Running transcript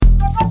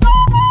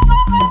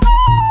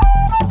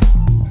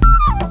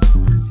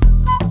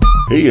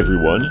Hey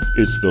everyone,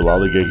 it's the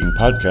Lollygagging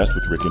Podcast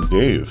with Rick and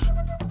Dave.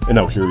 And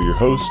now here are your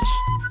hosts,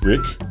 Rick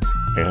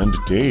and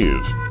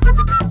Dave.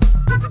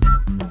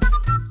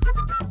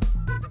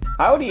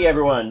 Howdy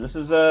everyone, this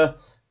is the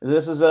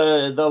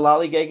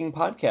Lollygagging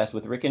Podcast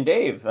with Rick and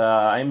Dave.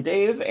 I'm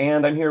Dave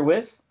and I'm here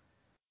with...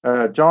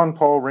 John,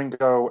 Paul,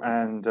 Ringo,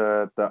 and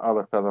the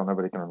other fellow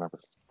nobody can remember.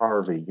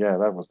 Harvey, yeah,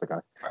 that was the guy.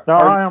 No,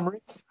 hi, I'm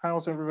Rick.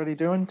 How's everybody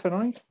doing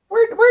tonight?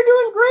 We're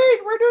doing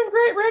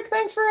great, Rick.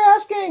 Thanks for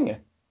asking.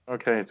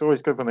 Okay, it's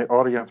always good when the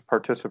audience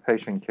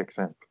participation kicks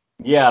in.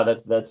 Yeah,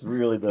 that's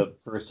really the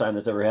first time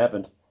that's ever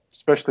happened.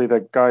 Especially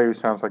that guy who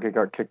sounds like he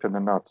got kicked in the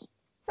nuts.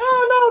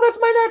 Oh no, that's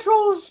my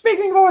natural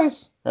speaking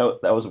voice.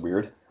 That was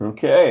weird.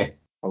 Okay,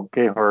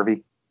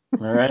 Harvey.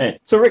 All right.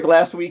 So, Rick,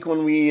 last week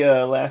when we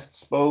last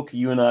spoke,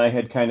 you and I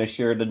had kind of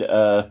shared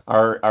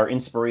our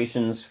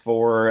inspirations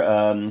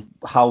for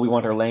how we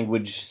want our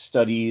language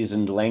studies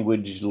and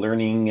language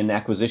learning and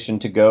acquisition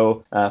to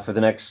go for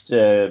the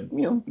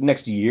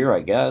next year,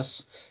 I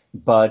guess.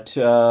 But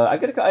I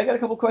got a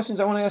couple questions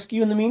I want to ask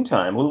you in the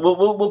meantime.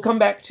 We'll come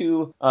back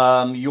to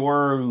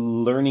your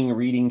learning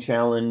reading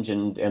challenge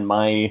and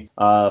my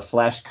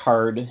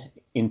flashcard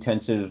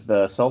intensive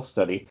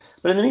self-study.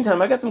 But in the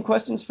meantime, I got some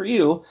questions for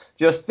you.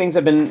 Just things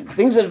that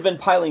have been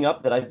piling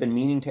up that I've been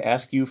meaning to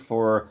ask you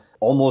for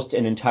almost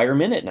an entire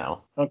minute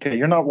now. Okay,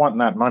 you're not wanting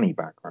that money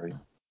back, are you?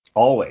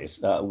 Always.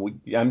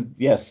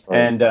 Yes. Right.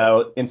 And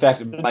in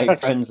fact, my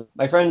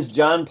friends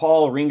John,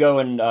 Paul, Ringo,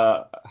 and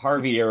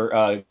Harvey are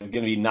going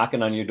to be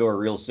knocking on your door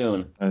real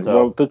soon.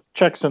 Well, the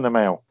check's in the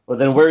mail. Well,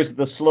 then where's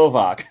the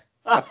Slovak?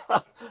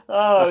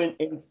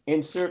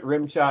 Insert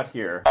rim shot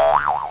here.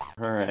 All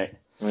right.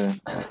 Yeah.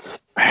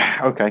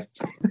 Okay.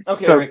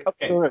 Okay, so, Rick.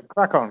 Okay.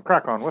 Crack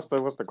on. What's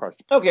the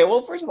question? Okay.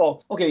 Well, first of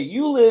all,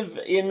 you live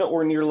in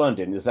or near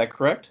London. Is that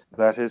correct?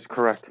 That is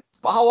correct.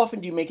 How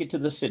often do you make it to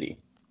the city?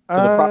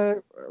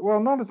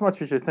 Well, not as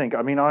much as you think.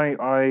 I mean,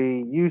 I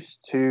used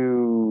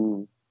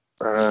to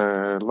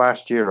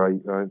last year.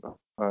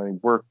 I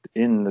worked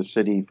in the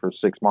city for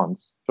 6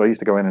 months, so I used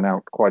to go in and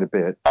out quite a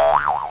bit.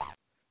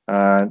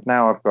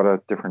 Now I've got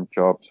a different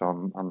job,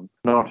 so I'm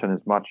not in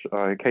as much.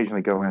 I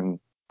occasionally go in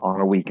on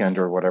a weekend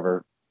or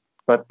whatever,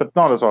 but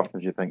not as often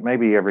as you think.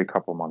 Maybe every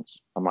couple of months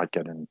I might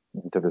get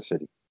into the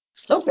city.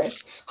 Okay.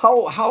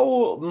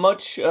 How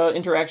much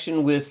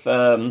interaction with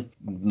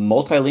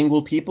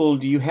multilingual people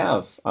do you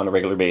have on a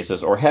regular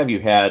basis, or have you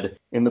had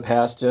in the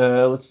past?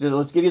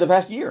 Let's give you the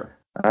past year.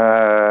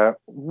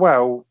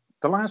 Well,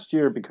 the last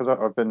year, because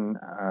I've been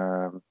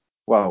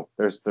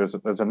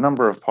there's a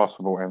number of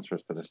possible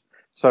answers to this.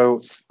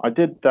 So I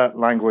did that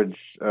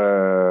language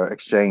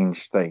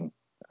exchange thing.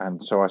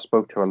 And so I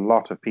spoke to a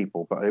lot of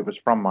people, but it was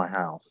from my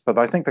house. But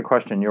I think the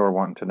question you're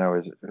wanting to know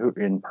is who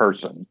in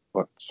person,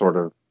 what sort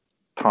of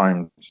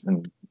times,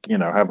 and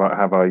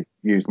have I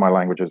used my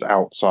languages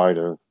outside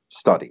of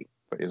study?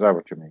 Is that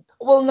what you mean?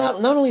 Well, not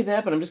only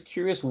that, but I'm just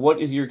curious, what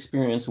is your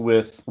experience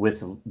with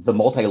the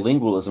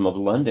multilingualism of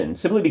London?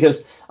 Simply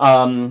because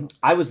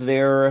I was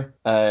there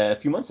a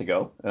few months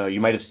ago.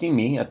 You might have seen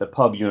me at the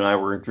pub you and I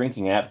were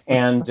drinking at,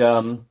 and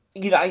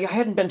I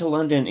hadn't been to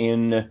London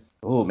in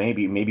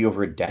maybe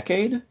over a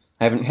decade.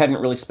 I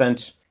hadn't really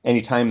spent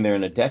any time there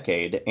in a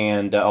decade,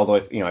 and although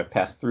I've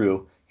passed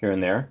through here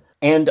and there.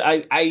 And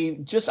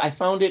I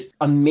found it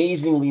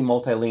amazingly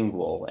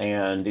multilingual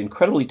and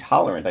incredibly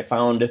tolerant. I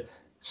found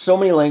so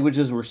many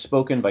languages were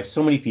spoken by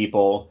so many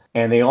people,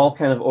 and they all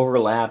kind of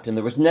overlapped, and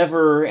there was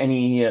never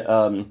any,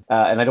 and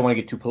I don't want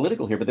to get too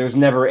political here, but there was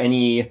never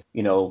any,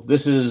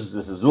 this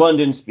is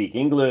London, speak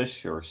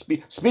English, or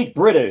speak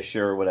British,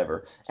 or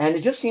whatever. And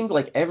it just seemed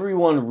like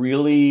everyone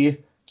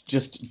really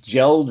just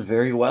gelled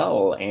very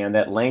well, and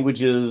that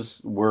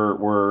languages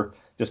were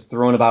just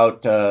thrown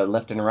about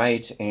left and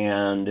right,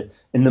 and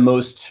in the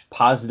most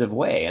positive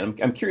way. And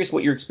I'm curious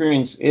what your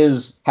experience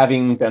is,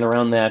 having been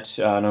around that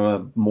on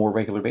a more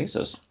regular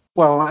basis.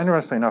 Well,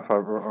 interestingly enough, I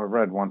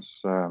read once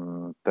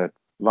that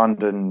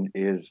London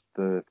is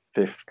the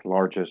 5th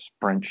largest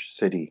French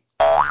city.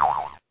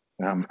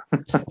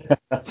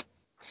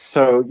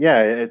 So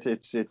yeah,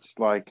 it's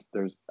like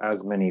there's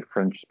as many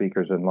French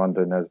speakers in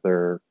London as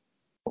there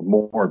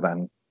more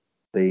than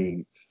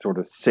the sort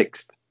of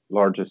 6th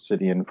largest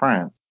city in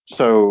France.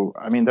 So,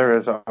 I mean, there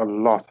is a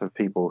lot of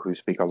people who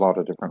speak a lot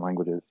of different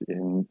languages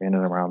in and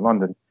around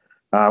London.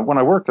 When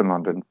I worked in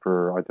London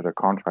I did a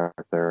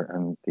contract there,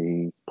 and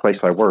the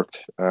place I worked,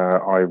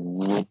 I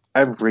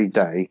every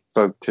day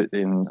spoke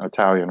in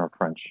Italian or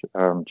French,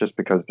 just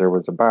because there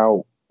was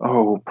about,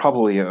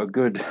 probably a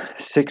good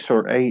 6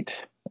 or 8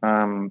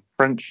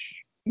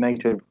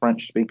 native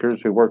French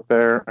speakers who worked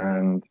there,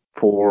 and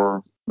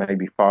 4,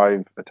 maybe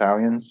 5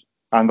 Italians.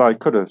 And I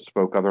could have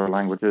spoke other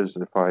languages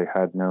if I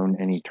had known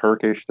any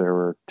Turkish. There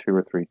were 2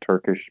 or 3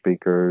 Turkish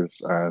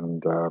speakers,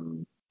 and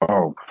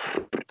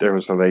there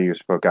was a lady who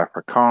spoke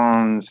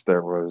Afrikaans.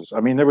 There was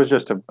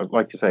just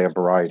like you say, a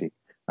variety.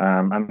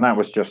 And that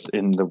was just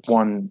in the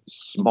one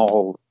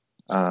small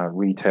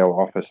retail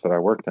office that I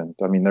worked in.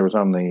 I mean, there was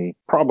only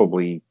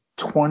probably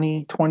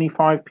 20,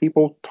 25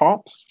 people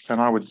tops,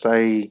 and I would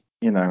say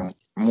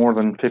more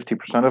than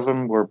 50% of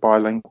them were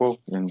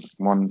bilingual in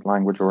one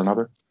language or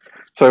another.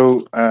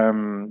 So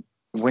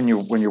when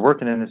you're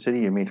working in the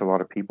city, you meet a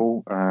lot of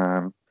people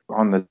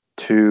on the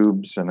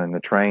tubes and in the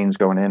trains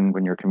going in.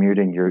 When you're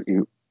commuting,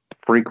 you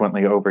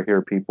frequently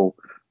overhear people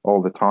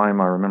all the time.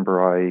 I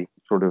remember I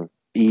sort of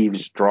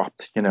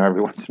eavesdropped,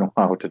 every once in a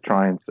while to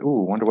try and,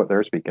 wonder what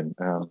they're speaking,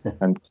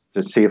 and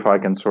to see if I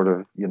can sort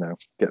of,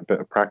 get a bit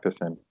of practice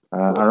in.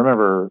 I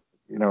remember,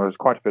 there was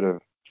quite a bit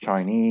of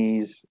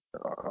Chinese,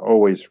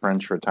 always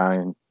French or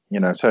Italian,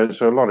 so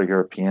a lot of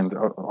Europeans,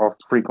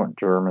 frequent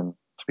German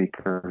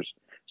speakers.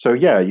 So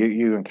yeah,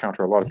 you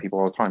encounter a lot of people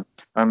all the time.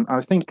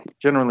 I think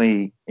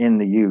generally in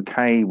the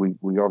UK,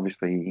 we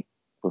obviously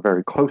we're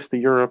very close to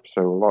Europe,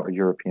 so a lot of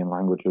European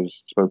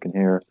languages spoken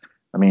here.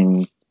 I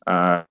mean,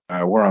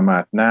 where I'm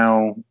at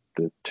now,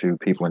 the two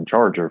people in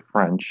charge are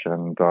French,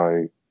 and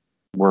I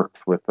worked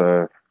with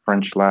a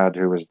French lad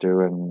who was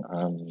doing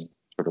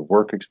sort of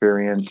work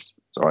experience.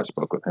 So I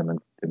spoke with him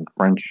in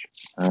French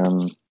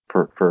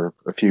for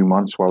a few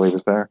months while he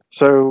was there.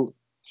 So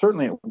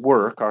certainly at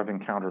work, I've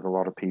encountered a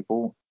lot of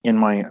people. In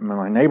my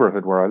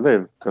neighborhood where I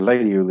live, the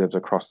lady who lives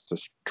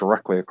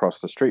directly across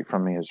the street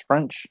from me is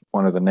French.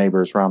 One of the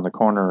neighbors around the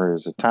corner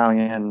is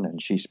Italian, and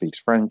she speaks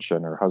French,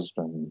 and her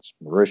husband's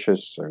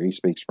Mauritius, so he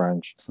speaks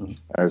French. Mm-hmm.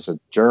 There's a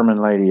German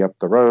lady up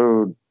the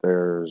road.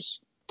 There's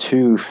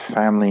two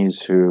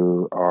families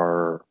who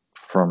are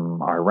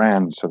from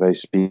Iran, so they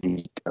speak,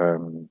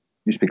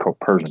 used to be called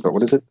Persian, but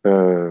what is it?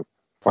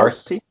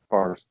 Farsi?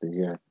 Farsi,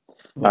 yeah.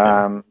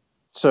 Okay.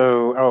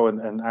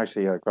 And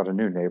actually I've got a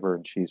new neighbor,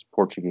 and she's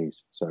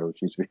Portuguese, so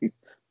she speaks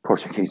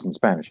Portuguese and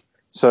Spanish.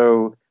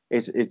 So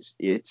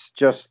it's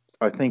just,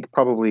 I think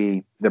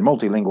probably the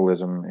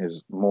multilingualism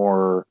is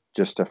more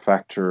just a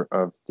factor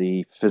of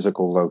the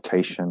physical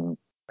location,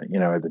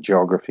 the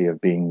geography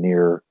of being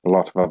near a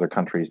lot of other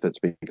countries that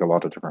speak a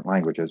lot of different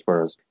languages.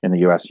 Whereas in the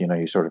US,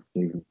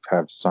 you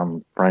have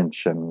some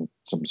French and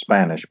some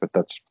Spanish, but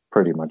that's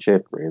pretty much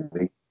it,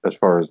 really, as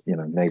far as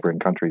neighboring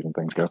countries and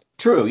things go.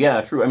 True,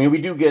 yeah, true. I mean, we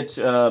do get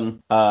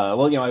I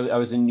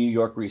was in New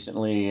York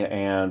recently,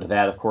 and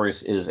that, of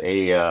course, is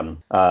a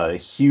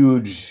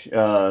huge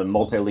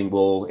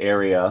multilingual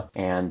area.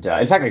 And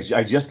in fact,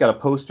 I just got a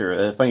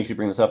poster. Funny you should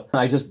bring this up.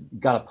 I just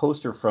got a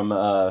poster from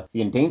the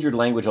Endangered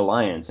Language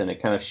Alliance, and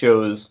it kind of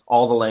shows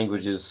all the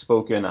languages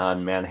spoken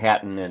on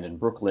Manhattan and in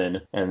Brooklyn.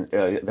 And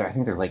I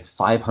think there are like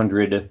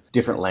 500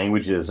 different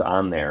languages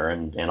on there,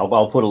 and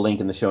I'll put a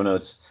link in the show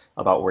notes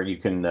about where you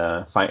can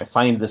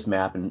find this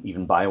map and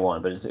even buy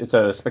one. But it's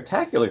a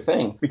spectacular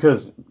thing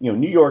because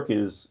New York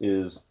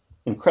is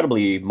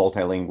incredibly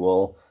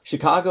multilingual.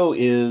 Chicago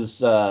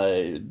is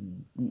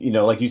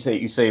like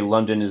you say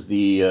London is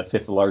the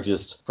fifth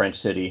largest French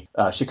city.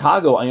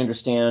 Chicago, I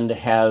understand,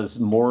 has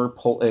more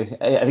I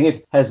think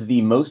it has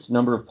the most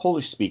number of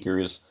Polish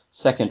speakers,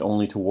 second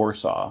only to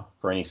Warsaw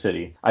for any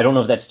city. I don't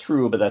know if that's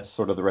true, but that's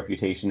sort of the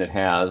reputation it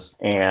has.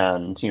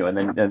 And and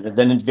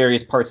then in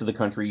various parts of the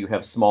country you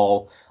have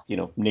small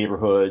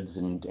neighborhoods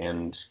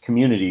and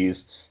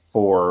communities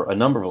for a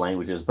number of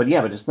languages. But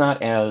it's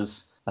not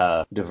as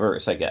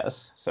diverse, I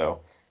guess.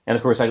 So, and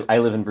of course I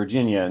live in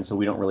Virginia, and so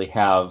we don't really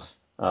have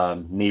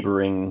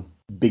neighboring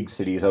big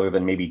cities other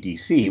than maybe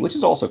DC, which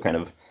is also kind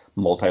of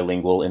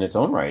multilingual in its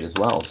own right as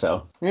well.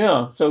 So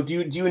yeah. So do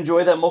you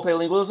enjoy that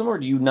multilingualism, or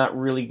do you not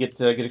really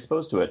get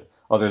exposed to it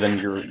other than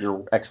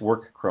your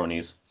ex-work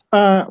cronies?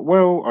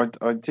 Well,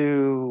 I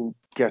do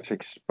get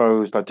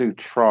exposed. I do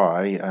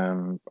try.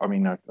 I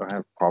mean, I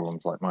have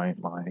problems like my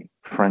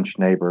French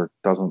neighbor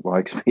doesn't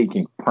like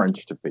speaking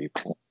French to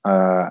people.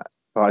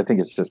 But I think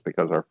it's just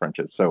because our French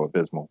is so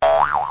abysmal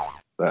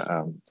that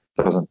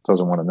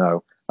doesn't want to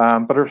know.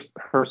 But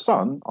her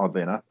son,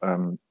 oddly enough,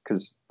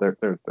 because they're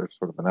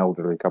sort of an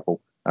elderly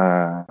couple,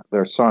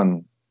 their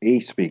son,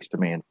 he speaks to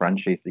me in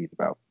French. He's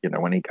about,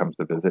 when he comes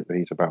to visit,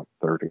 he's about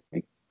 30,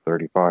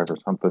 35 or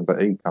something.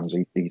 But he comes,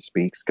 he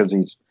speaks because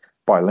he's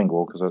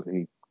bilingual, because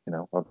he,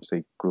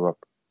 obviously grew up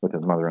with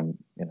his mother, and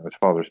his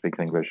father speaks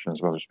English and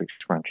his mother speaks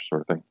French,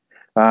 sort of thing.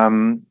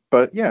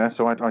 But yeah,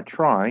 so I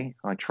try,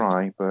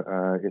 but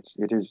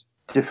it is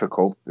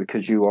difficult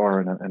because you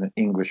are in an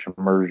English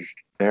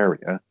immersed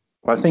area.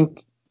 But I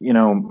think,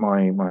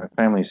 my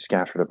family's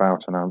scattered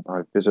about, and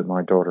I visit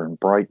my daughter in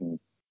Brighton,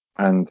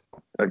 and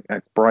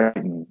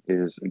Brighton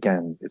is,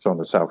 again, it's on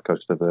the south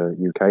coast of the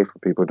UK for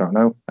people who don't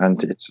know,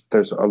 and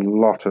there's a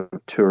lot of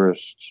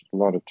tourists, a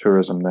lot of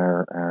tourism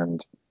there,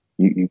 and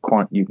you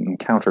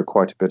encounter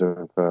quite a bit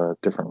of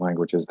different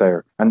languages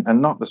there,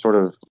 and not the sort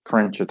of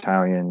French,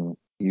 Italian,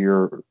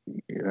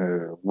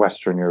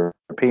 Western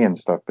European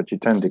stuff, but you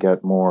tend to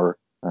get more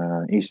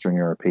Eastern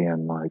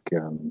European, like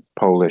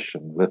Polish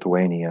and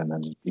Lithuanian,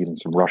 and even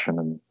some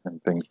Russian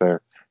and things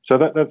there. So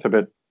that's a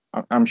bit.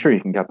 I'm sure you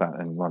can get that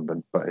in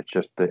London, but it's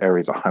just the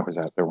areas I was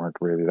at, there weren't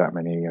really that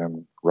many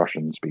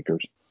Russian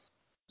speakers.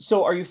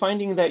 So are you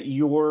finding that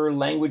your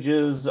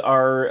languages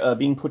are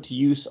being put to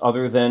use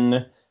other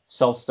than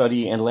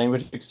self-study and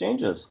language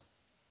exchanges?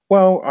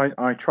 Well,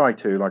 I try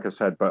to, like I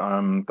said, but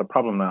the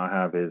problem that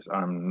I have is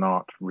I'm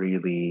not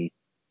really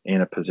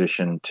in a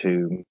position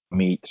to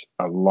meet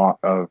a lot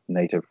of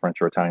native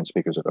French or Italian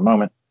speakers at the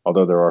moment,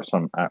 although there are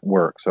some at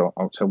work. So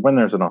when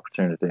there's an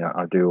opportunity,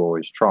 I do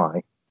always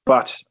try.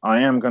 But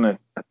I am going to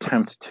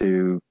attempt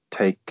to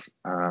take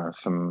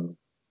some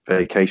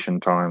vacation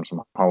time,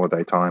 some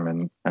holiday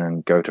time,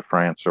 and go to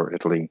France or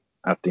Italy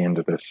at the end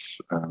of this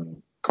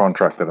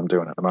contract that I'm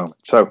doing at the moment.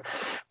 So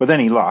with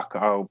any luck,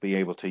 I'll be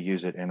able to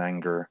use it in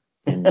anger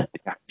in the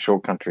actual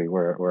country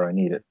where I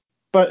need it.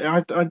 But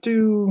I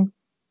do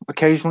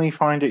occasionally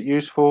find it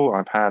useful.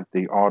 I've had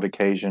the odd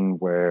occasion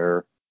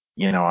where,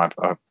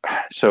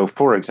 so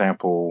for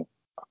example,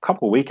 a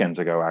couple of weekends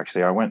ago,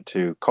 actually, I went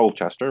to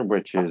Colchester,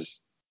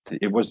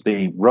 it was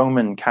the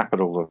Roman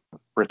capital of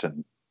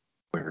Britain,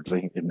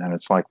 weirdly, and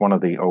it's like one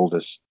of the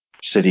oldest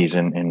cities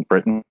in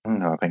Britain.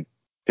 I think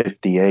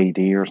 50 AD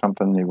or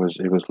something. It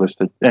was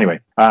listed. Anyway,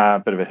 a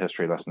bit of a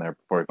history lesson there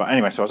before. But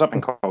anyway, so I was up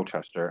in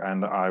Colchester,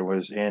 and I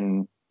was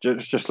in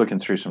just looking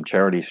through some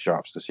charity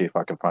shops to see if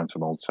I could find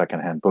some old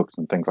secondhand books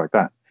and things like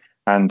that.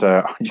 And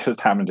I just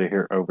happened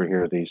to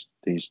overhear these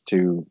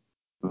two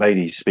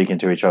ladies speaking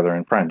to each other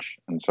in French,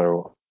 and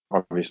so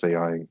obviously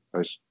I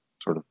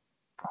sort of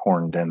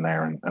horned in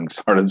there and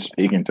started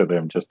speaking to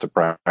them just to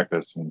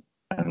practice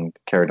and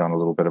carried on a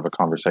little bit of a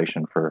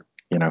conversation for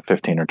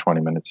 15 or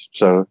 20 minutes.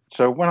 So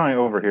when I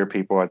overhear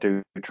people, I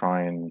do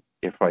try and,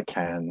 if I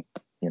can,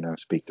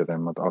 speak to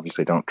them. I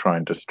obviously don't try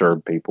and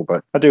disturb people,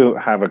 but I do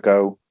have a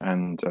go,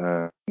 and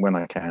when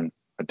I can,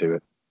 I do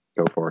it.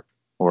 Go for it,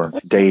 or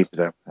Dave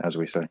them, as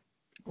we say.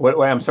 What?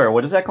 I'm sorry.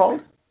 What is that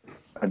called?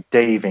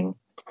 Daving.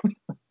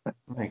 Oh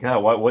my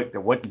God!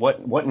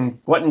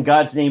 What in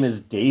God's name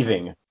is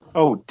daving?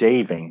 Oh,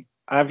 daving.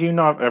 Have you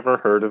not ever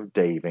heard of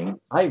daving?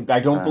 I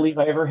don't believe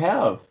I ever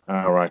have.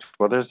 All right.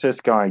 Well, there's this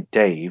guy,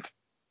 Dave,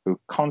 who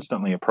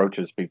constantly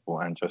approaches people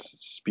and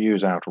just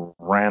spews out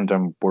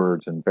random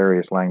words in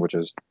various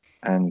languages.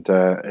 And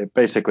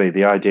basically,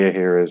 the idea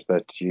here is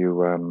that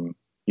you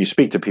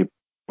speak to people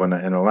in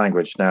a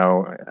language.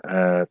 Now,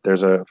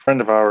 there's a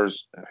friend of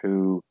ours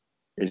who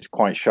is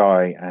quite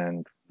shy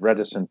and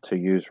reticent to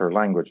use her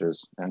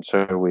languages. And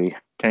so we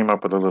came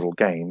up with a little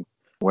game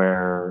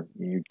where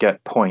you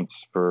get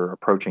points for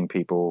approaching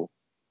people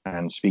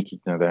and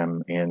speaking to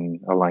them in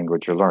a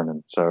language you're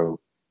learning. So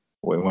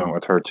we went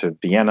with her to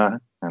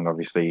Vienna, and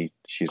obviously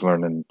she's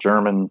learning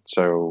German,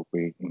 so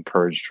we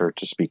encouraged her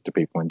to speak to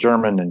people in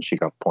German, and she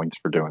got points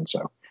for doing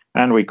so.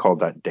 And we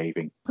called that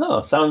daving.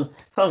 Oh, sounds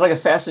like a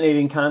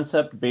fascinating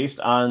concept based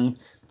on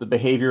the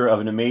behavior of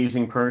an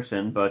amazing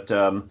person. But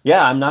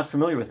yeah, I'm not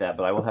familiar with that,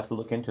 but I will have to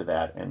look into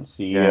that and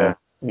see. Yeah,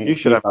 you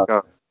should have to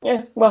go.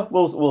 Yeah, well,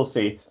 we'll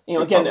see.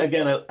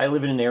 Again, I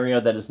live in an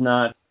area that is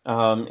not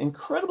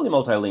incredibly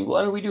multilingual.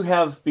 I mean, we do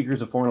have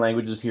speakers of foreign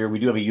languages here. We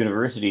do have a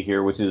university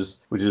here, which is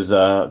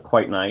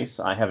quite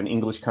nice. I have an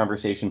English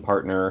conversation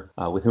partner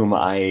with whom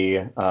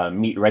I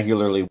meet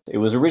regularly. It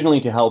was originally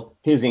to help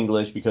his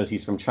English because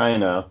he's from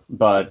China,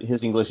 but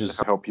his English is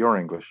to help your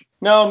English.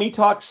 No, me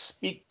talk,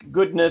 speak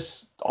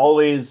goodness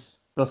always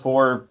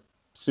before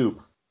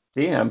soup.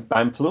 See,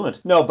 I'm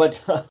fluent. No,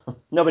 but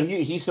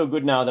he's so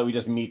good now that we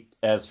just meet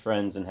as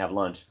friends and have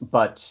lunch.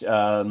 But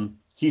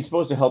he's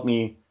supposed to help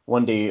me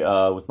one day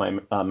with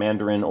my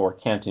Mandarin or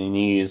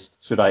Cantonese,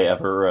 should I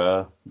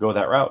ever go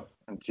that route.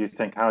 And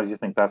how do you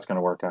think that's going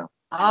to work out?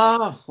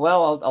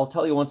 Well, I'll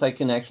tell you once I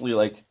can actually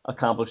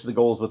accomplish the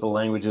goals with the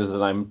languages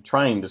that I'm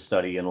trying to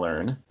study and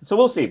learn. So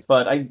we'll see.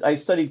 But I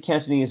studied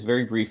Cantonese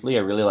very briefly.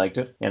 I really liked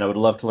it, and I would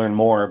love to learn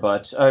more.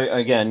 But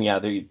again,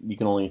 yeah, you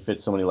can only fit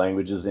so many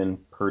languages in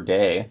per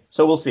day.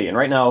 So we'll see. And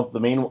right now,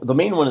 the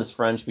main one is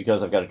French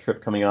because I've got a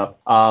trip coming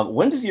up.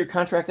 When does your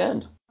contract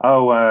end?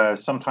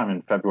 Sometime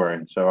in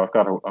February. So I've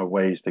got a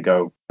ways to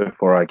go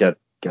before I get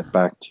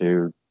back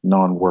to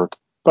non-work.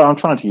 But I'm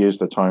trying to use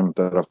the time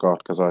that I've got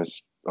because I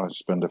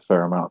spend a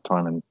fair amount of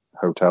time in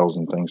hotels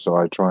and things, so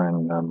I try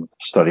and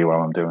study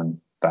while I'm doing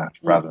that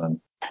rather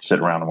than sit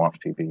around and watch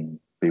TV and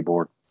be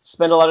bored.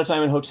 Spend a lot of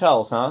time in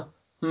hotels, huh?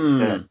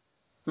 Yeah.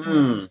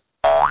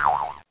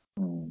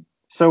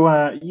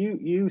 So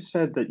you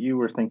said that you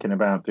were thinking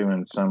about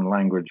doing some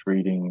language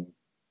reading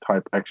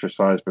type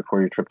exercise before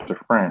your trip to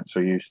France.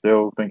 Are you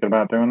still thinking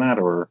about doing that,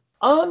 or?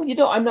 I'm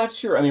not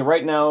sure. I mean,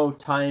 right now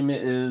time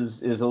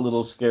is a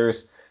little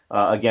scarce.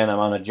 Again, I'm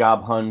on a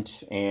job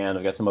hunt, and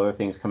I've got some other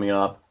things coming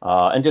up,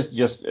 and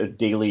just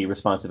daily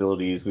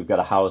responsibilities. We've got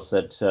a house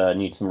that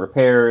needs some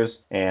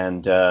repairs,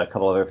 and a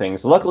couple other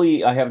things.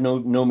 Luckily, I have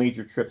no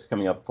major trips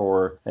coming up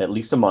for at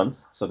least a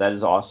month, so that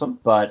is awesome.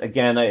 But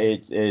again,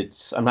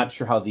 I'm not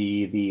sure how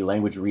the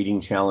language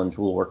reading challenge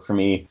will work for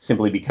me,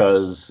 simply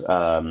because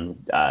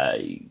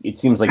it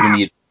seems like you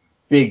need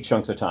big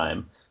chunks of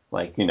time.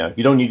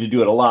 You don't need to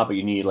do it a lot, but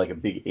you need a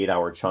big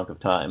 8-hour chunk of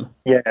time.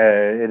 Yeah,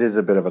 it is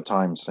a bit of a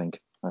time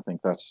sink. I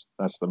think that's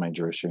the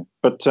major issue.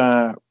 But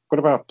what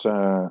about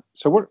I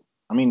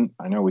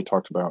know we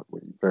talked about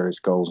various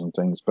goals and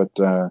things, but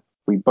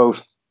we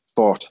both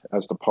thought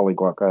as the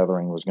Polyglot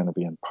Gathering was going to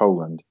be in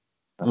Poland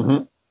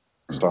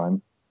this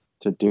time.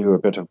 to do a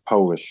bit of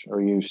Polish.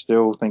 Are you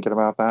still thinking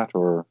about that,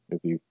 or have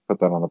you put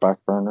that on the back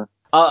burner?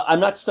 I'm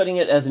not studying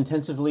it as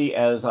intensively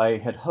as I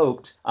had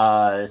hoped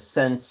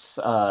since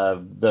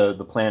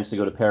the plans to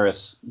go to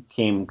Paris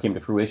came to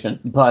fruition.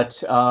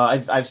 But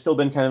I've still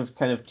been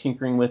kind of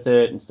tinkering with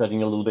it and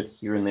studying a little bit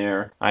here and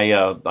there. I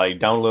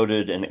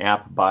downloaded an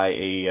app by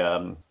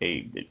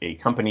a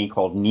company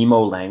called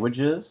Nemo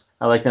Languages.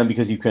 I like them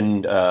because you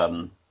can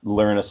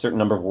learn a certain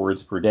number of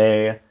words per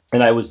day.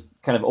 And I was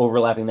kind of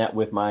overlapping that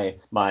with my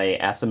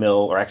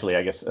Assimil, or actually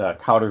I guess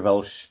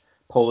Kauderwelsch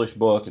Polish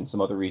book and some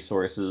other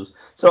resources.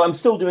 So I'm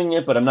still doing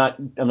it, but I'm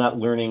not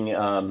learning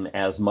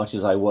as much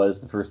as I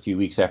was the first few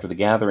weeks after the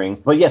gathering.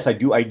 But yes, I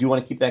do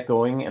want to keep that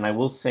going, and I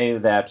will say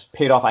that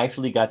paid off. I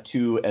actually got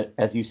to,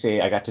 as you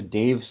say, I got to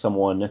Dave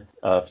someone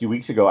a few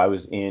weeks ago. I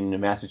was in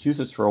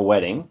Massachusetts for a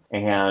wedding,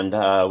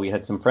 and we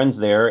had some friends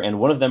there, and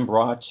one of them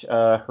brought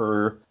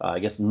her, I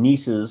guess,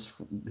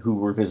 nieces who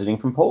were visiting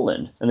from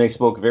Poland, and they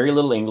spoke very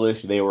little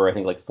English. They were, I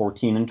think, like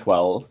 14 and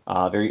 12,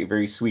 very,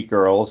 very sweet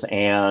girls,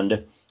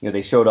 and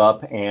they showed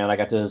up and I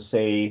got to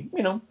say,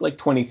 like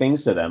 20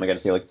 things to them. I got to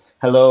say like,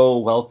 hello,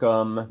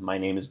 welcome. My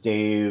name is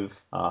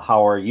Dave.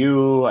 How are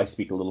you? I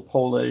speak a little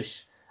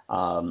Polish.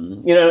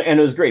 And it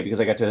was great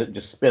because I got to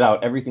just spit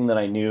out everything that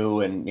I knew,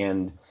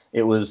 and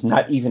it was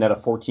not even at a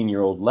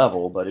 14-year-old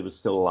level, but it was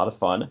still a lot of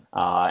fun.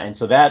 And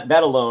so that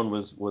alone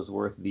was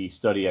worth the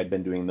study I'd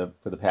been doing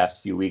for the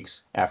past few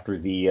weeks after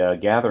the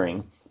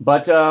gathering.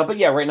 But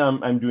yeah, right now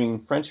I'm doing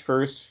French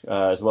first,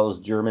 as well as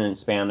German and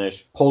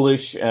Spanish.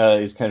 Polish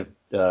is kind of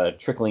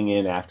trickling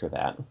in after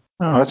that.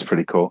 Oh, that's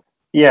pretty cool.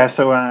 Yeah,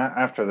 so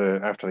after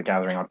the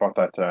gathering, I bought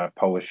that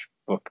Polish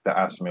book, the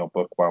Assimil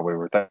book, while we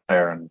were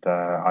there, and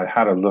I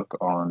had a look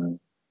on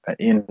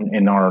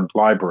in our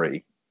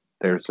library.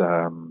 There's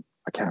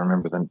I can't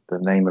remember the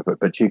name of it,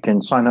 but you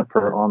can sign up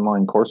for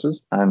online courses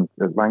and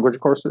language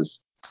courses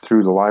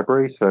through the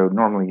library. So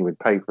normally you would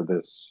pay for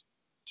this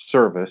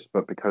service,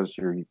 but because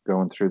you're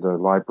going through the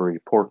library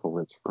portal,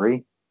 it's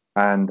free,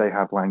 and they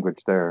have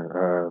language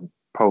there.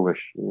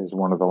 Polish is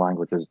one of the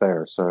languages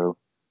there, so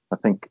I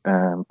think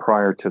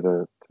prior to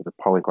the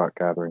polyglot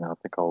gathering, I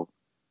think I'll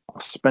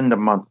spend a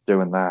month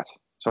doing that.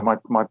 So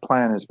my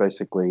plan is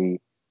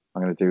basically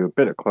I'm going to do a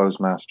bit of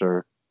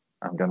Closemaster,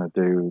 I'm going to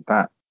do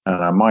that,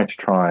 and I might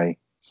try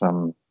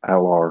some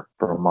LR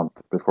for a month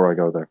before I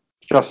go there,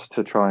 just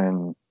to try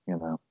and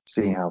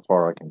see how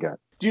far I can get.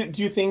 Do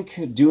you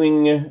think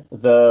doing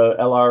the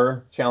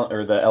LR challenge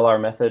or the LR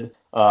method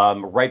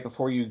right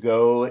before you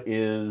go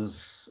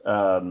is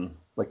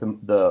like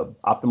the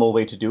optimal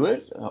way to do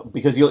it?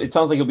 Because it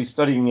sounds like you'll be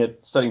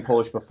studying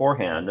Polish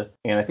beforehand,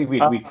 and I think we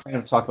kind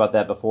of talked about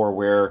that before,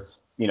 where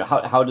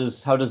how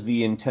does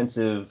the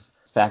intensive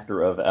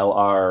factor of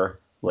LR,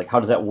 like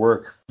how does that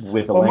work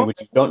with a language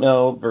you don't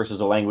know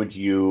versus a language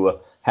you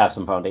have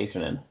some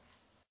foundation in?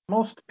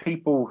 Most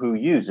people who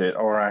use it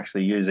are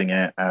actually using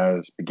it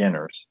as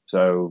beginners,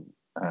 so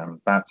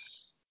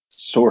that's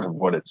sort of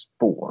what it's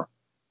for.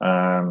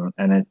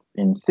 And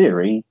in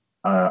theory,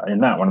 in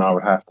that one, I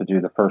would have to do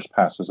the first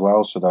pass as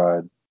well, so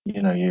that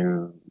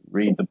you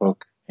read the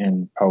book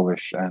in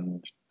Polish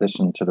and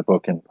listen to the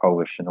book in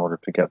Polish in order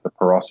to get the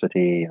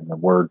porosity and the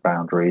word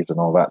boundaries and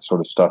all that sort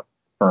of stuff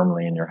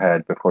firmly in your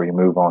head before you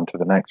move on to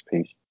the next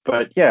piece.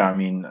 But yeah, I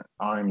mean,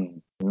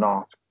 I'm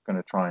not going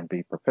to try and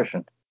be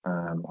proficient.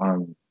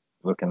 I'm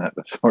looking at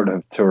the sort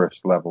of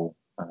tourist level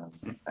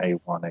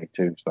A1,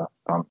 A2 stuff.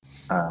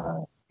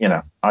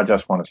 I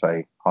just want to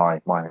say, hi,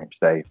 my name's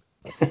Dave.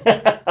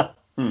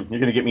 You're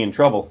going to get me in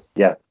trouble.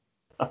 Yeah,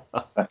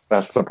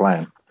 that's the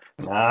plan.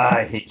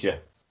 I hate you.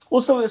 Well,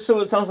 so it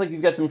sounds like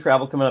you've got some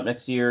travel coming up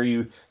next year.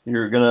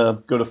 You're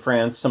gonna go to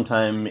France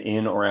sometime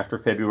in or after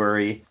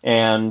February.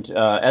 And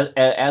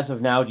as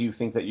of now, do you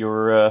think that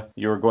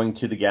you're going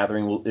to the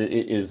gathering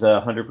is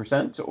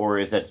 100%, or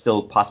is that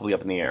still possibly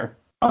up in the air?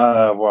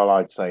 Well,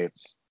 I'd say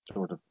it's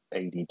sort of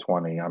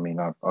 80-20. I mean,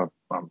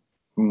 I'm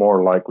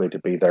more likely to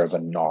be there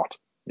than not,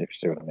 if you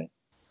see what I mean.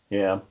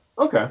 Yeah.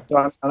 Okay.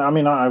 So,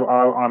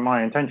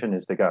 my intention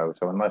is to go.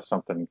 So unless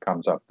something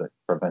comes up that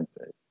prevents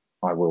it,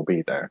 I will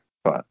be there.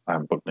 But I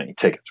haven't booked any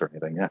tickets or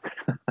anything yet.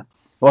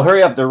 Well,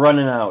 hurry up. They're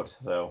running out.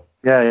 So.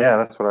 Yeah,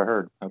 that's what I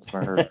heard.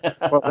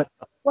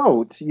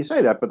 Well, you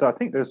say that, but I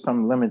think there's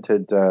some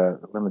limiting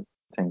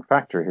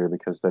factor here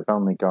because they've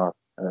only got.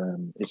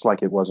 It's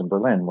like it was in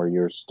Berlin, where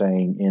you're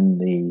staying in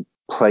the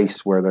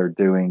place where they're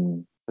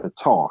doing the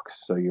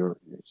talks. So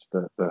it's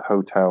the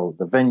hotel,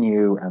 the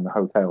venue, and the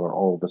hotel are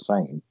all the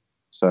same.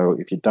 So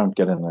if you don't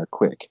get in there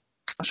quick,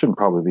 I shouldn't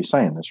probably be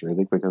saying this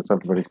really because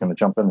everybody's going to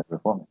jump in there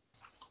before me.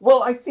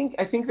 Well, I think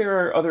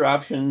there are other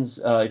options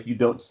if you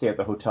don't stay at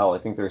the hotel. I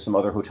think there are some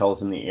other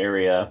hotels in the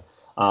area.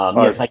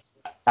 Yes,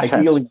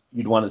 ideally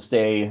you'd want to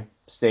stay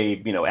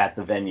at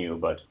the venue,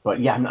 but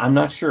yeah, I'm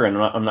not sure, and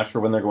I'm not sure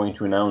when they're going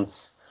to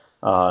announce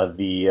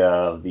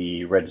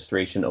the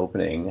registration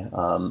opening.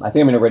 I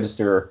think I'm going to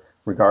register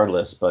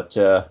regardless, but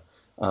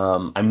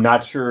I'm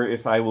not sure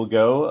if I will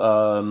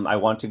go. I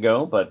want to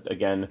go, but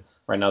again,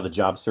 right now the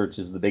job search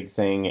is the big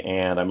thing,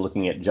 and I'm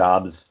looking at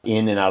jobs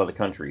in and out of the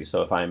country.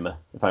 So if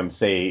I'm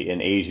say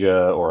in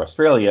Asia or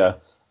Australia,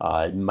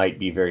 it might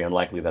be very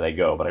unlikely that I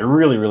go. But I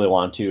really, really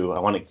want to. I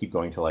want to keep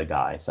going till I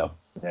die. So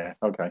Yeah,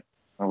 okay.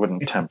 I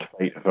wouldn't tempt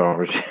fate if I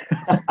was you.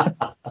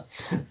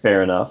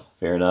 fair enough.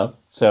 Fair enough.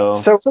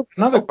 So, So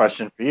another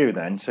question for you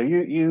then. So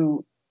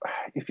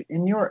if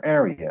in your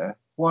area,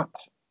 what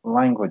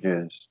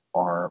languages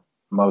are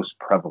most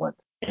prevalent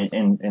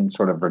in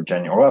sort of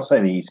Virginia, or I'll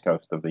say the East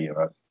Coast of the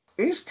U.S.?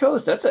 East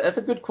Coast. That's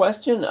a good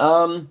question.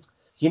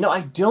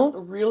 I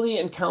don't really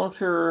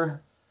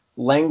encounter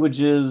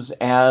languages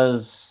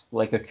as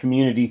like a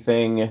community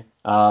thing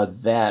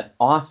that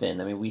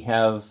often. I mean, we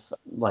have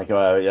like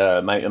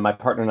my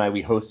partner and I,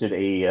 we hosted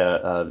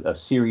a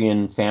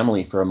Syrian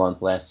family for a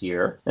month last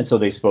year, and so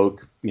they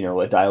spoke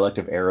a dialect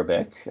of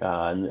Arabic,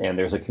 and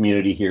there's a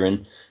community here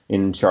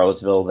in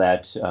Charlottesville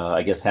that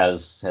I guess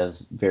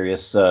has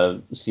various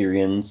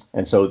Syrians,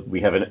 and so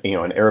we have an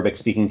Arabic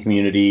speaking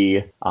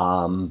community,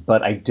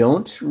 but I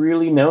don't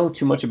really know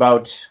too much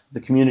about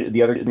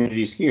the other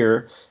communities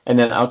here, and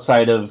then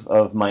outside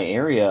of my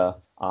area.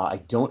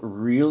 I don't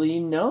really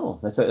know.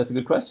 That's a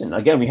good question.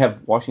 Again, we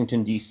have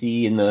Washington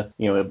D.C.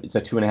 it's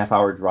a 2.5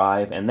 hour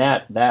drive, and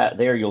that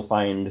there you'll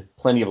find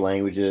plenty of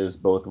languages,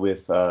 both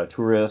with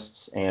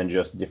tourists and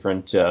just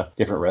different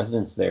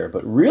residents there.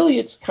 But really,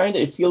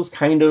 it feels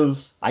kind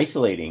of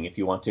isolating if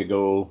you want to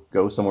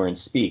go somewhere and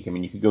speak. I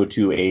mean, you could go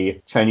to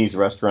a Chinese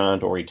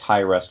restaurant or a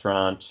Thai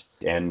restaurant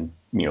and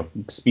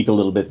speak a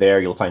little bit there.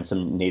 You'll find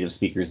some native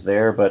speakers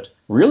there, but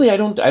really, I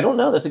don't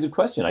know. That's a good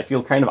question. I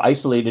feel kind of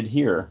isolated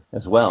here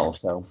as well.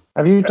 So,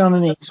 have you done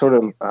any sort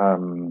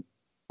of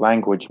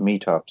language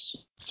meetups?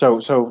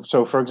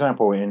 So for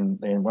example, in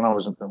when I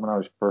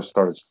was first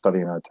started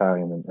studying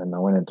Italian and I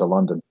went into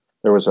London,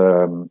 there was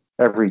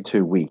every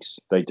 2 weeks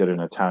they did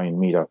an Italian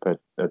meetup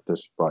at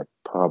this like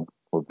pub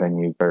or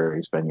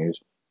various venues,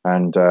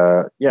 and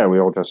we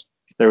all just.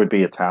 There would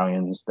be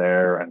Italians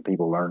there and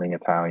people learning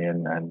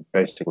Italian, and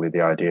basically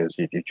the idea is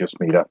you just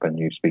meet up and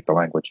you speak the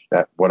language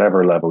at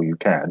whatever level you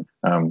can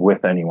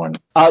with anyone.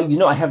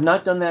 I have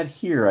not done that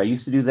here. I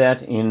used to do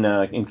that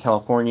in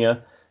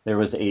California. There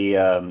was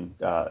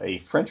a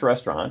French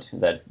restaurant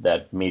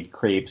that made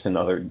crepes and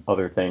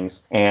other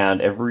things,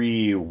 and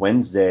every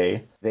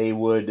Wednesday they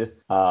would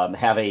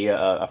have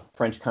a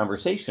French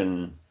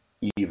conversation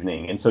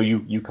evening, and so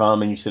you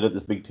come and you sit at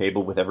this big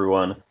table with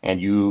everyone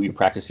and you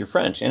practice your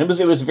French, and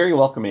it was very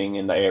welcoming,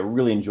 and I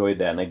really enjoyed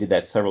that, and I did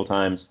that several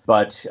times,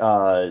 but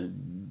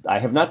I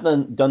have not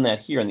done that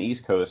here on the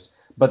East Coast.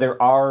 But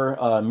there are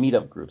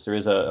meetup groups. There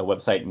is a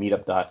website,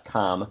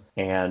 meetup.com,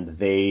 and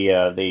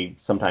they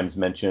sometimes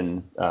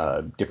mention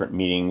different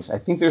meetings. I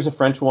think there's a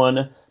French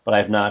one, but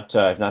I've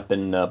not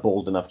been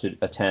bold enough to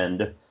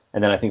attend.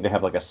 And then I think they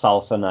have like a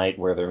salsa night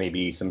where there may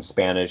be some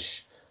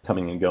Spanish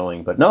coming and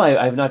going. But no,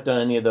 I've not done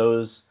any of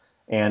those.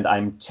 And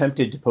I'm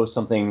tempted to post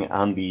something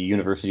on the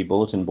university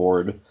bulletin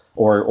board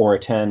or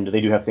attend. They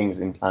do have things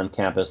on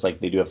campus, like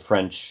they do have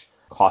French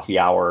coffee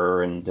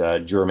hour and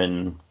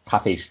German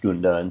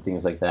Kaffeestunde and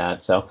things like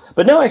that. So,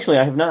 but no, actually,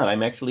 I have not.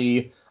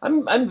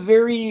 I'm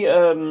very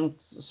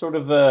sort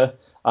of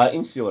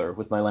insular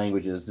with my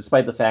languages,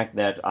 despite the fact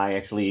that I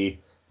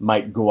actually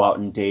might go out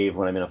and Dave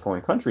when I'm in a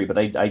foreign country, but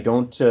I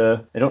don't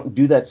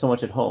do that so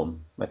much at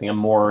home. I think I'm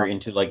more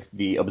into like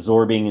the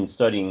absorbing and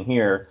studying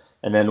here,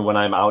 and then when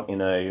I'm out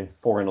in a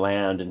foreign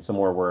land and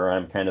somewhere where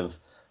I'm kind of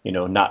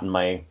not in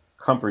my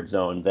comfort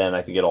zone, then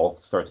I think it all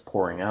starts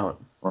pouring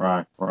out.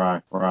 Right.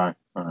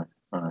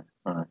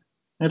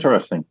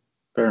 Interesting.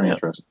 Very Yeah.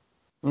 interesting.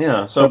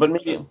 Yeah. So, but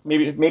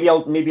maybe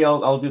I'll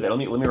do that. Let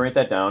me write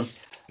that down.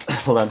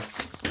 Hold on.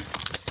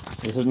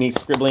 This is me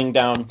scribbling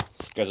down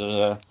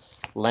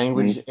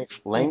language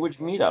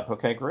meetup.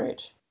 Okay,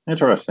 great.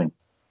 Interesting.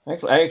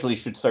 Actually, I actually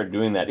should start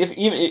doing that.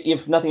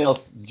 If nothing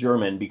else,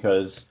 German,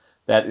 because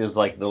that is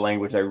like the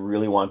language I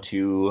really want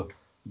to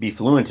be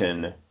fluent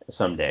in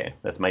someday.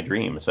 That's my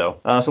dream. So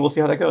we'll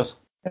see how that goes.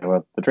 Yeah,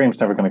 well, the dream's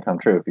never going to come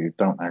true if you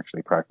don't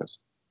actually practice.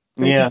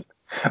 Yeah.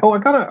 Oh, I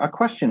got a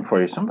question for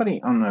you. Somebody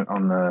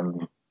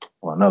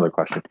another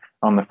question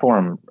on the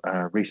forum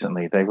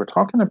recently. They were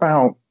talking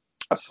about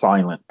a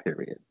silent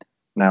period.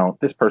 Now,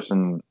 this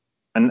person,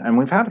 and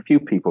we've had a few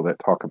people that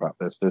talk about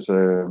this. There's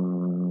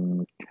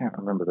can't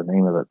remember the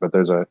name of it, but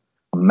there's a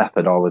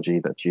methodology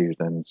that's used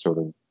in sort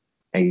of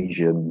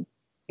Asian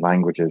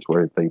languages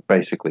where they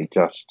basically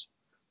just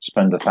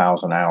spend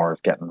 1,000 hours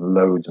getting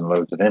loads and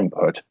loads of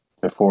input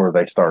before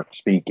they start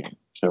speaking.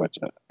 So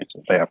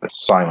they have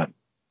this silent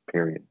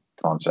period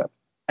concept.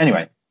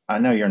 Anyway, I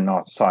know you're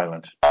not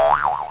silent,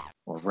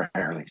 or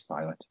rarely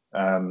silent,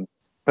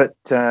 but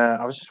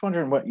I was just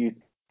wondering what you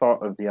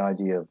thought of the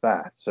idea of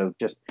that. So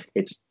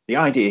the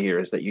idea here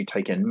is that you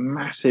take in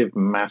massive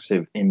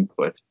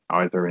input,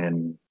 either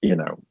in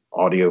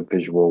audio,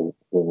 visual,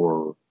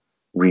 or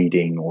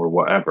reading, or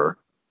whatever,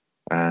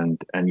 and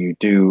you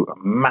do a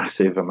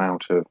massive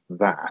amount of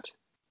that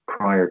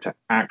prior to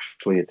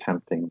actually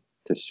attempting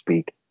to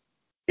speak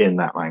in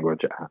that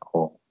language at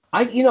all.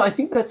 I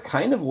think that's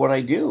kind of what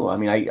I do. I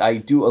mean, I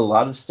do a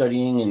lot of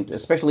studying, and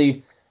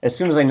especially as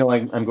soon as I know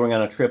I'm going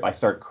on a trip, I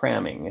start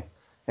cramming.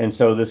 And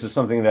so this is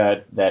something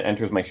that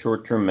enters my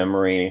short-term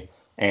memory,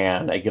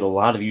 and I get a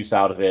lot of use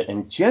out of it.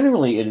 And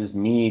generally, it is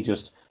me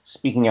just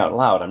speaking out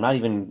loud. I'm not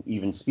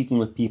even speaking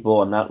with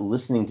people. I'm not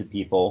listening to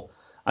people.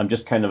 I'm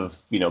just kind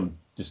of,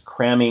 just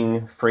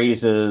cramming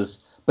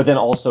phrases, but then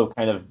also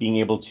kind of being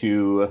able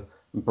to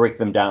break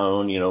them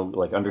down,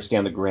 like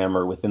understand the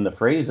grammar within the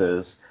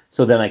phrases,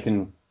 so then I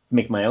can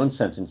make my own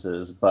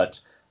sentences. But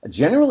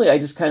generally I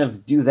just kind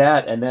of do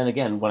that, and then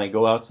again when I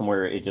go out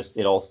somewhere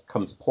it all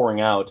comes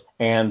pouring out.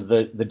 And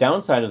the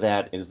downside of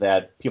that is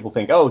that people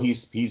think, oh,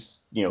 he's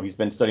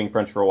been studying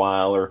French for a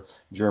while, or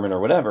German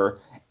or whatever,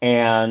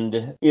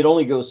 and it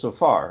only goes so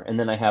far, and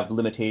then I have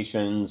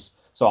limitations.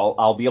 So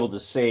I'll be able to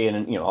say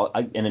an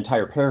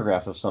entire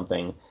paragraph of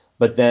something,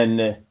 but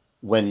then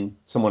when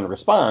someone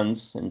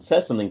responds and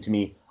says something to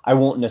me, I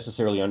won't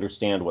necessarily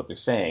understand what they're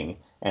saying,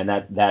 and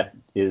that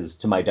is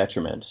to my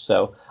detriment.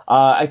 So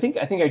I think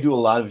I do a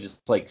lot of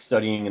just like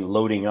studying and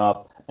loading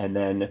up, and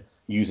then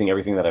using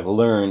everything that I've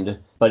learned.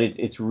 But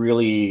it's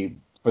really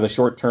for the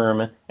short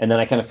term, and then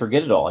I kind of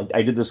forget it all.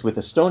 I did this with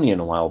Estonian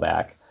a while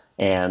back,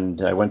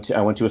 and I went to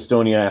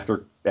Estonia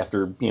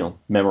after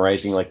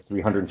memorizing like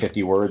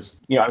 350 words.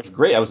 I was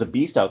great. I was a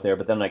beast out there,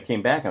 but then I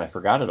came back and I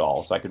forgot it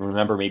all. So I can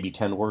remember maybe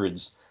 10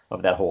 words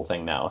of that whole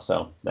thing now.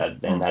 So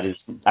that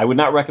is, I would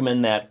not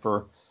recommend that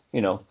for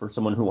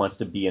someone who wants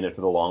to be in it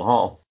for the long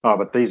haul. Oh,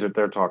 but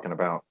they're talking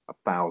about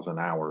 1,000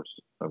 hours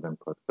of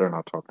input. They're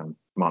not talking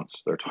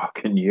months. They're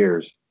talking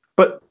years.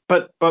 But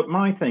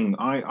my thing,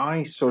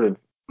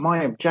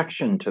 my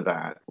objection to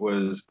that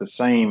was the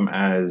same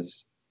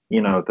as,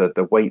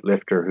 the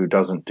weightlifter who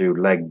doesn't do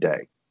leg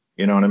day.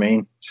 You know what I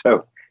mean?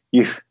 So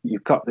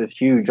you've got this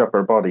huge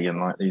upper body and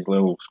like these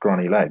little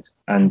scrawny legs,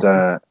 and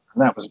that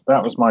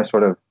was my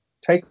sort of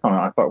take on it.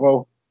 I thought,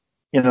 well,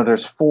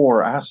 there's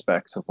 4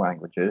 aspects of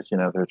languages.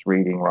 There's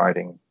reading,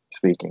 writing,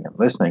 speaking, and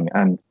listening,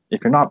 and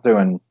if you're not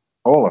doing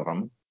all of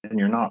them, then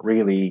you're not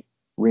really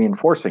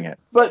reinforcing it.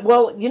 But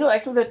well,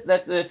 actually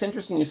that's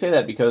interesting you say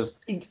that, because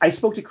I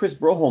spoke to Chris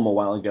Broholm a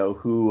while ago,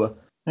 who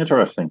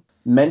interesting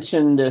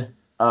mentioned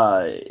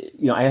I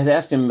had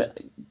asked him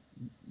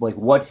like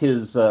what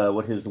his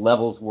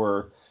levels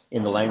were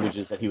in the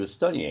languages that he was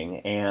studying,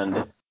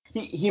 and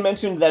he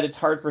mentioned that it's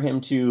hard for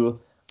him to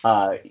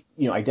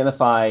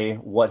identify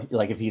what,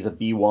 like, if he's a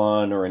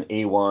B1 or an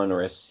A1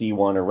 or a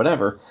C1 or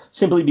whatever,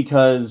 simply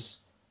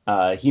because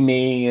he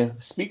may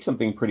speak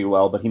something pretty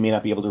well, but he may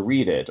not be able to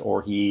read it,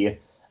 or he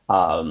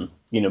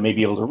may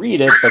be able to read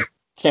it but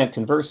can't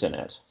converse in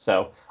it.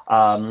 So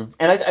and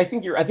I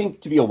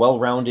think to be a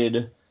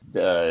well-rounded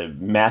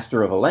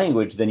master of a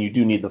language, then you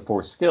do need the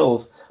 4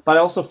 skills. But I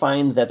also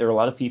find that there are a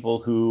lot of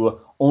people who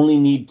only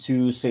need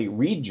to, say,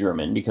 read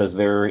German because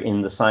they're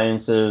in the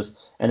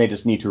sciences, and they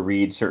just need to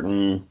read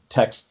certain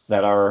texts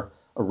that are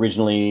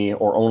originally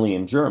or only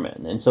in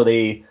German. And so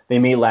they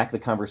may lack the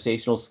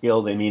conversational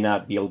skill. They may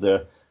not be able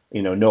to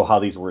know how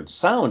these words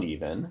sound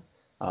even.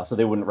 So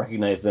they wouldn't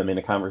recognize them in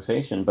a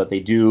conversation, but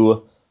they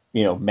do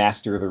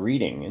master the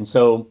reading. And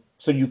so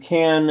you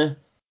can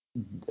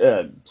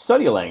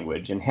study a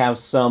language and have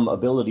some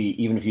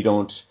ability, even if you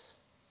don't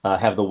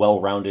have the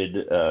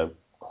well-rounded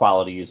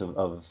qualities of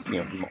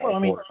Well,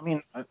 I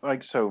mean,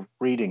 like, so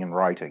reading and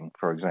writing,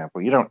 for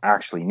example, you don't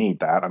actually need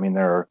that. I mean,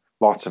 there are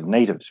lots of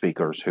native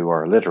speakers who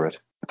are illiterate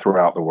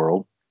throughout the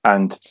world,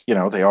 and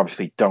they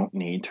obviously don't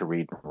need to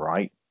read and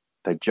write.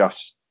 They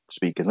just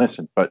speak and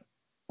listen. But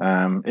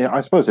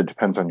I suppose it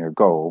depends on your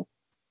goal.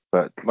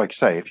 But like,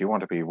 say, if you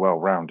want to be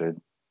well-rounded,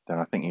 then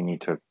I think you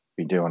need to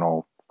be doing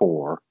all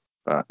 4.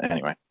 But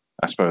anyway,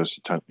 I suppose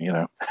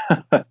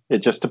it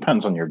just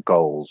depends on your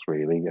goals,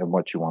 really, and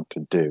what you want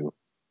to do,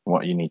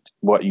 what you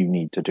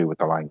need to do with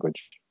the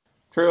language.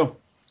 True.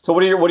 So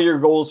what are your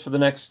goals for the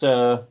next?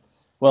 Well,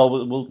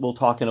 we'll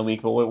talk in a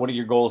week. But what are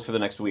your goals for the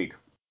next week?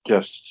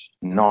 Just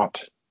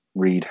not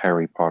read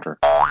Harry Potter.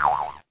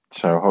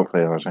 So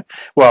hopefully,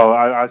 well,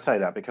 I say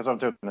that because I'm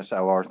doing this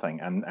LR thing,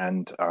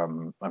 and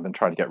I've been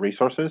trying to get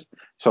resources.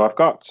 So I've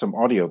got some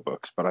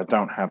audiobooks, but I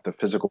don't have the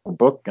physical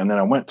book. And then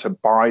I went to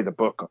buy the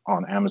book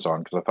on Amazon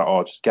because I thought,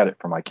 I'll just get it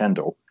for my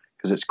Kindle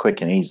because it's quick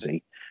and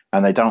easy.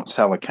 And they don't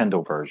sell a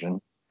Kindle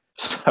version,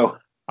 so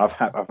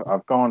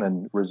I've gone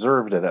and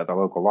reserved it at the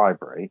local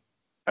library,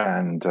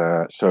 and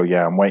so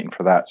yeah, I'm waiting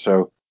for that.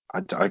 So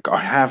I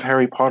have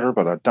Harry Potter,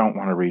 but I don't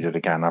want to read it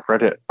again. I've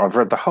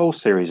read the whole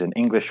series in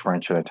English,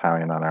 French, and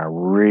Italian, and I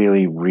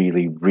really,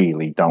 really,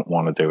 really don't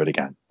want to do it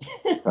again.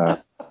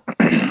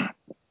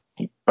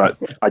 But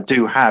I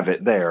do have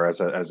it there as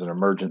an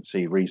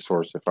emergency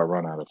resource if I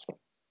run out of stuff.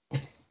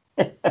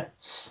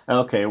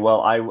 Okay,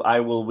 well, I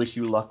will wish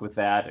you luck with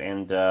that,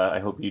 and I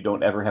hope you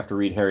don't ever have to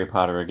read Harry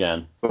Potter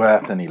again.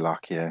 With any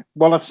luck, yeah.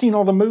 Well, I've seen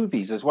all the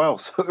movies as well,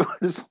 so it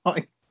was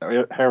like,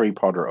 Harry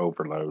Potter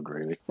overload,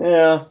 really.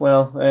 Yeah,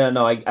 well,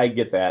 no, I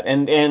get that,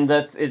 and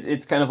that's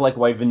it's kind of like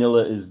why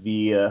vanilla is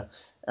the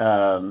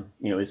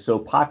is so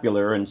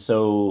popular and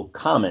so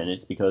common.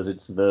 It's because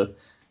it's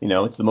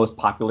it's the most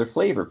popular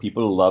flavor.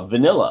 People love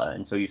vanilla,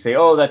 and so you say,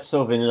 oh, that's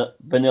so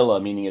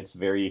vanilla, meaning it's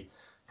very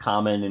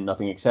common and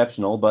nothing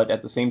exceptional. But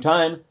at the same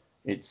time,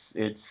 it's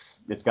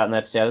gotten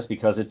that status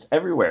because it's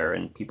everywhere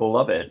and people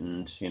love it.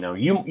 And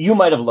you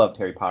might have loved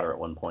Harry Potter at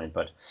one point,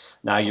 but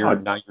now you're I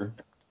did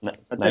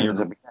at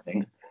the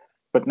beginning,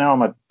 but now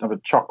I'm a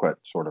chocolate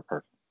sort of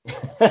person.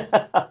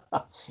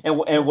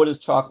 And what is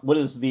chocolate? What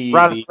is the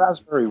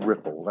raspberry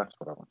ripple? That's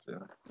what I want to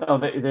do. Oh,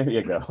 there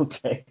you go.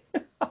 Okay.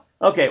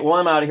 Okay. Well,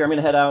 I'm out of here. I'm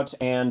gonna head out,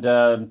 and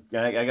I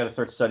got to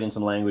start studying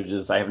some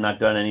languages. I have not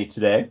done any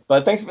today.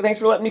 But thanks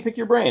for letting me pick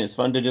your brain. It's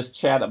fun to just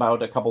chat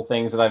about a couple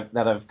things that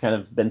I've kind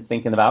of been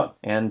thinking about.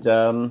 And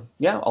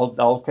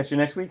I'll catch you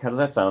next week. How does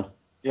that sound?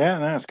 Yeah,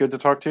 no, it's good to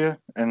talk to you.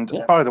 And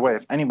by the way,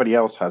 if anybody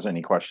else has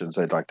any questions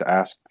they'd like to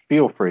ask,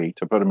 feel free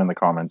to put them in the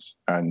comments,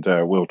 and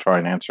we'll try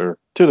and answer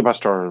to the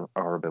best of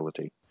our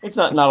ability. It's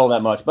not all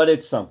that much, but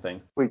it's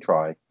something. We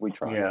try.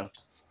 Yeah.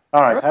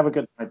 All right. Have a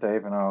good night,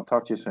 Dave, and I'll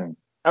talk to you soon.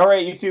 All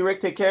right, you too,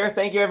 Rick. Take care.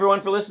 Thank you, everyone,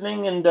 for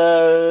listening, and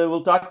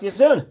we'll talk to you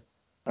soon.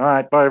 All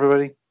right. Bye,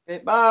 everybody.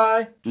 Okay,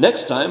 bye.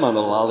 Next time on the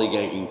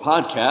Lollygagging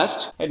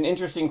Podcast, I had an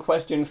interesting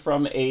question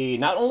from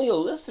not only a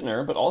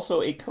listener, but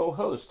also a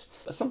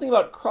co-host. Something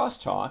about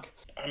crosstalk.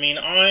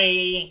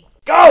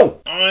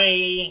 Go!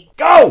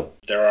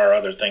 There are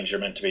other things you're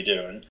meant to be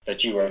doing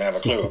that you wouldn't have a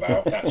clue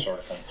about, that sort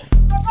of thing.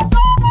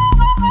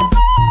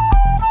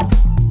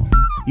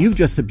 You've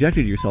just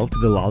subjected yourself to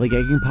the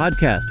Lollygagging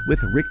Podcast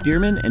with Rick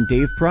Dearman and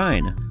Dave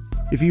Prine.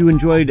 If you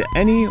enjoyed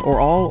any or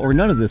all or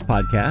none of this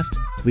podcast,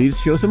 please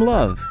show some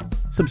love.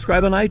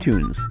 Subscribe on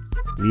iTunes.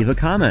 Leave a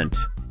comment.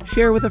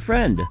 Share with a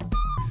friend.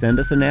 Send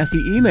us a nasty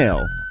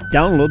email.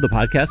 Download the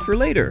podcast for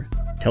later.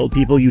 Tell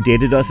people you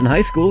dated us in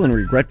high school and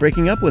regret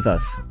breaking up with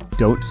us.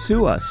 Don't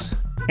sue us.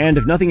 And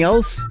if nothing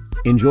else,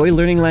 enjoy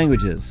learning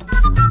languages.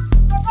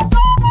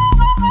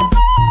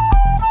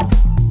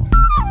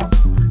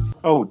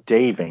 Oh,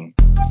 Daving.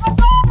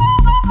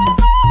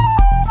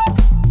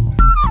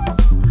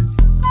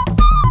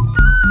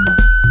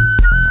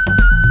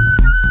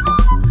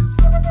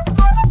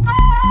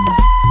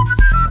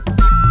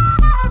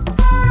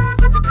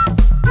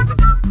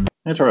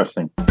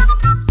 Interesting.